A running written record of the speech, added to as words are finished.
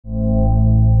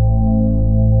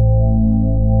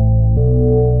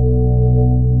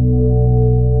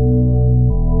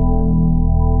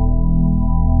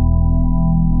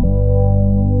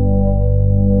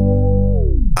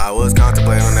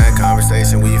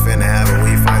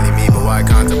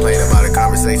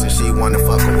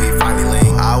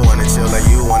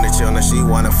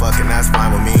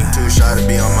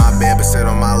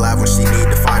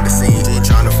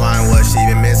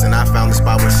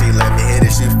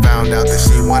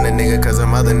find a nigga, cause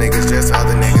them other niggas just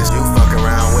other niggas. You fuck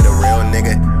around with a real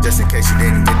nigga, just in case you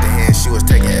didn't get the hint. She was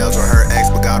taking L's with her ex,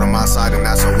 but got on my side, and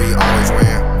that's how we always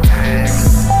win.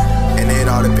 And it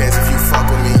all depends if you fuck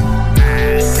with me.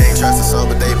 Can't trust a soul,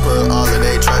 but they put all of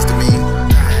they trust in me.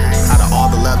 Out of all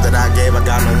the love that I gave, I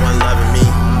got no one loving me.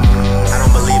 I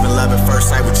don't believe in love at first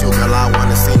sight with you, girl, I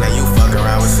wanna see. Now you fuck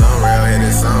around with some real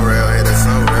hitters, some real hitters,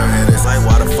 some real hitters. Like,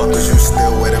 why the fuck was you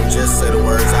still with him? Just say the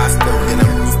words, I still get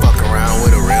them. You fuck around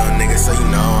with a real nigga, so you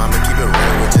know I'ma keep it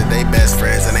real with you. They best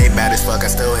friends and they bad as fuck, I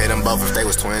still hit them both if they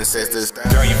was twin sisters.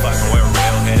 Girl, you fucking with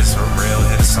real hitters, some real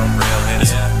hitters, some real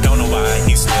hitters. Don't know why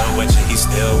he's still with you, he's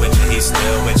still with you, he's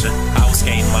still with you. I was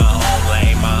skating my own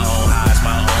lane, my own highs,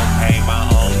 my own pain, my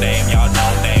own name. Y'all know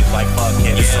names like fuck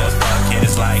hitters, so it's fuck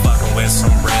hitters. Like fucking with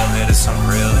some real hitters, some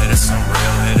real hitters, some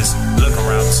real hitters. Look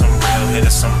around with some real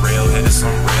hitters, some real hitters,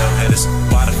 some real hitters.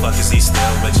 Why the fuck is he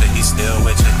still with you? He's still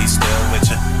with you, he's still with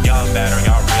you. Y'all better,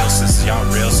 y'all real sisters, y'all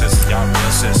real sisters, y'all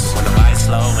real sisters. When the lights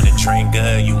low and the drink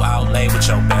good, you out late with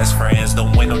your best friends. The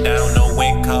window down, no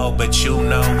wind cold, but you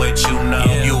know what you know.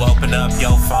 You open up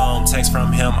your phone, text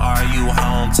from him, are you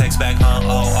home? Text back,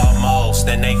 oh, almost.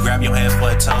 Then they grab your hand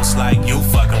for a toast like you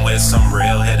fucking with some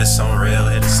real hitters, some real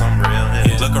hitters, some real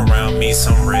hitters. Look around me,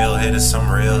 some real hitters, some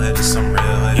real hitters, some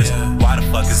real hitters. Why the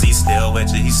fuck is he still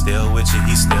with you? He's still with you,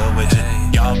 he's still with you.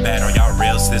 Y'all better, y'all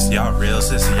real sis, y'all real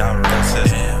sis, y'all real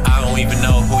sis. I don't even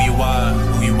know who you are,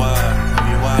 who you are, who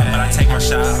you are. But I take my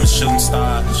shot, I'm a shooting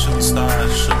star, shooting star,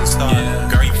 shooting star.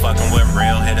 Girl, you fucking with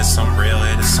real hitters, some real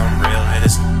hitters, some real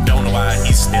hitters. Don't know why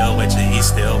he's still with you, he's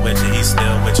still with you, he's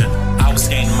still with you. I was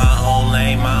skating my own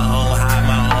lane, my own high,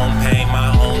 my own pain,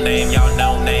 my own name. Y'all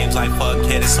know names like fuck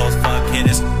hitters, so it's fuck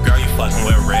hitters. Girl, you fucking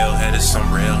with real hitters, some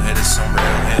real hitters, some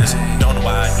real hitters. Don't know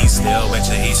why he's still with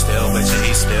you, he's still with you,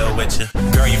 he's still with you.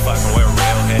 Girl, you fucking with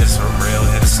real hitters, some real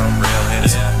hitters, some real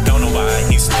hitters. Don't know why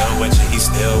he's still with you, he's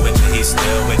still with you, he's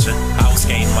still with you. I was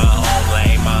skating my own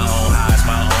lane, my own highs,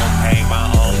 my own pain, my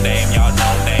own name. Y'all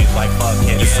know names like fuck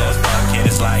hitters, so it's fuck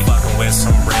hitters. Like fucking with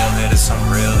some real hitters, some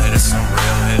real hitters, some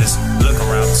real hitters. Look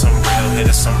around with some real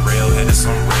hitters, some real hitters,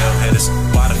 some real hitters.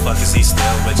 Why the fuck is he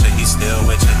still with you? He's still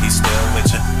with you, he's still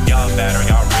with you. Y'all better,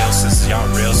 y'all real sisters, y'all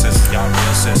real sisters, y'all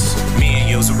real sisters. Me and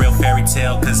you's a real fairy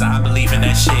tale, cause I believe in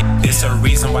that shit. It's a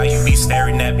reason why you be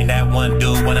staring at me. That one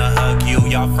dude wanna hug you,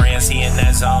 y'all friends, he in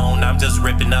that zone. I'm just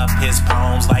ripping up his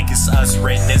poems like it's us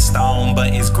written in stone,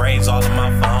 but it's graves all in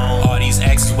my phone. All these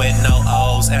X's with no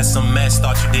O's, SMS,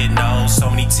 thought you didn't know. So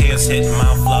many tears hitting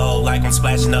my flow, like I'm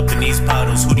splashing up in these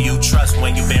puddles. Who do you trust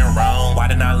when you've been wrong? Why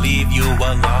didn't I leave you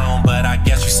alone? But I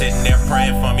guess you're sitting there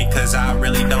praying for me, cause I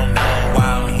really don't know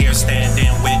why I'm here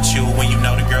standing with you when you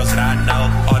know the girls that I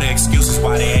know. All the excuses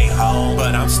why they ain't home,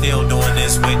 but I'm still doing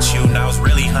this with you. Now it's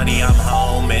really, honey, I'm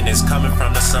home, and it's coming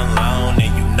from the sun alone.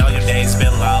 And you know your day's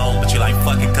been long, but you like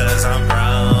fuck it cause I'm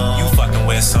grown. You fucking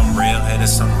with some real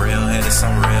hitters, some real hitters,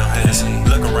 some real hitters.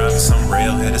 Look around with some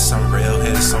real hitters, some real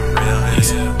hitters, some real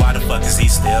hitters. Why the fuck is he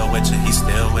still with you? He's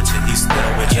still with you, he's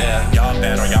still with you. Y'all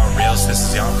better, y'all real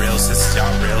sisters, y'all real sisters,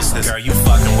 y'all real sisters. Girl, you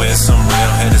fucking with some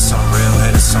real hitters, some real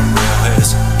hitters, some real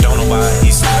hitters. Don't know why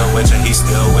he's still with you, he's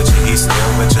still with you, he's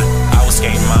still with you. I was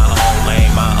skating my own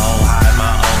lane, my own high,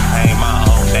 my own pain, my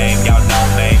own name. Y'all know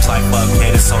names like fuck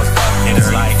hitters, so it's fuck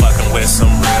hitters. Like fucking with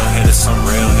some real hitters, some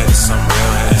real hitters, some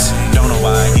real hitters. Don't know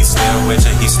why he's still with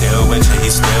you, he's still with you,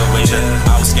 he's still with you.